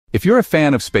If you're a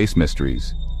fan of space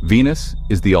mysteries, Venus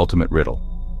is the ultimate riddle.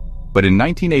 But in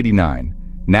 1989,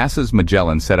 NASA's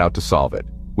Magellan set out to solve it,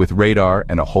 with radar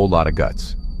and a whole lot of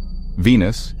guts.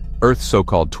 Venus, Earth's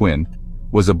so-called twin,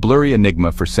 was a blurry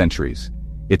enigma for centuries.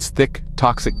 Its thick,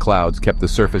 toxic clouds kept the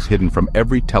surface hidden from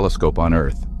every telescope on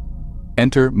Earth.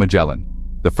 Enter Magellan,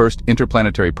 the first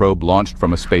interplanetary probe launched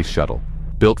from a space shuttle,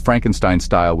 built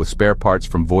Frankenstein-style with spare parts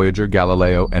from Voyager,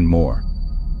 Galileo, and more.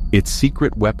 Its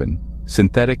secret weapon,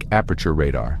 synthetic aperture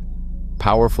radar,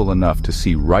 powerful enough to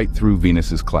see right through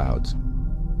Venus's clouds.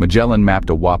 Magellan mapped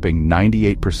a whopping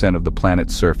 98% of the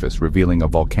planet's surface, revealing a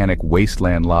volcanic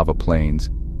wasteland, lava plains,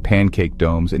 pancake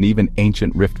domes, and even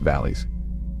ancient rift valleys.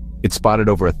 It spotted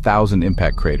over 1,000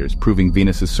 impact craters, proving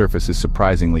Venus's surface is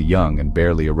surprisingly young and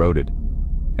barely eroded.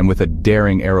 And with a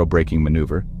daring aerobraking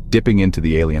maneuver, dipping into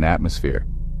the alien atmosphere,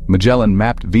 Magellan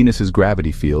mapped Venus's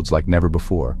gravity fields like never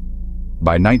before.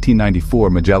 By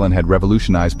 1994, Magellan had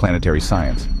revolutionized planetary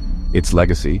science. Its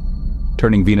legacy,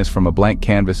 turning Venus from a blank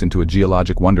canvas into a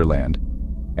geologic wonderland,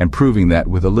 and proving that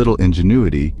with a little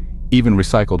ingenuity, even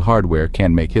recycled hardware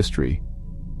can make history.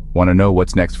 Want to know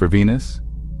what's next for Venus?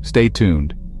 Stay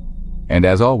tuned. And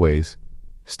as always,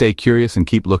 stay curious and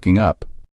keep looking up.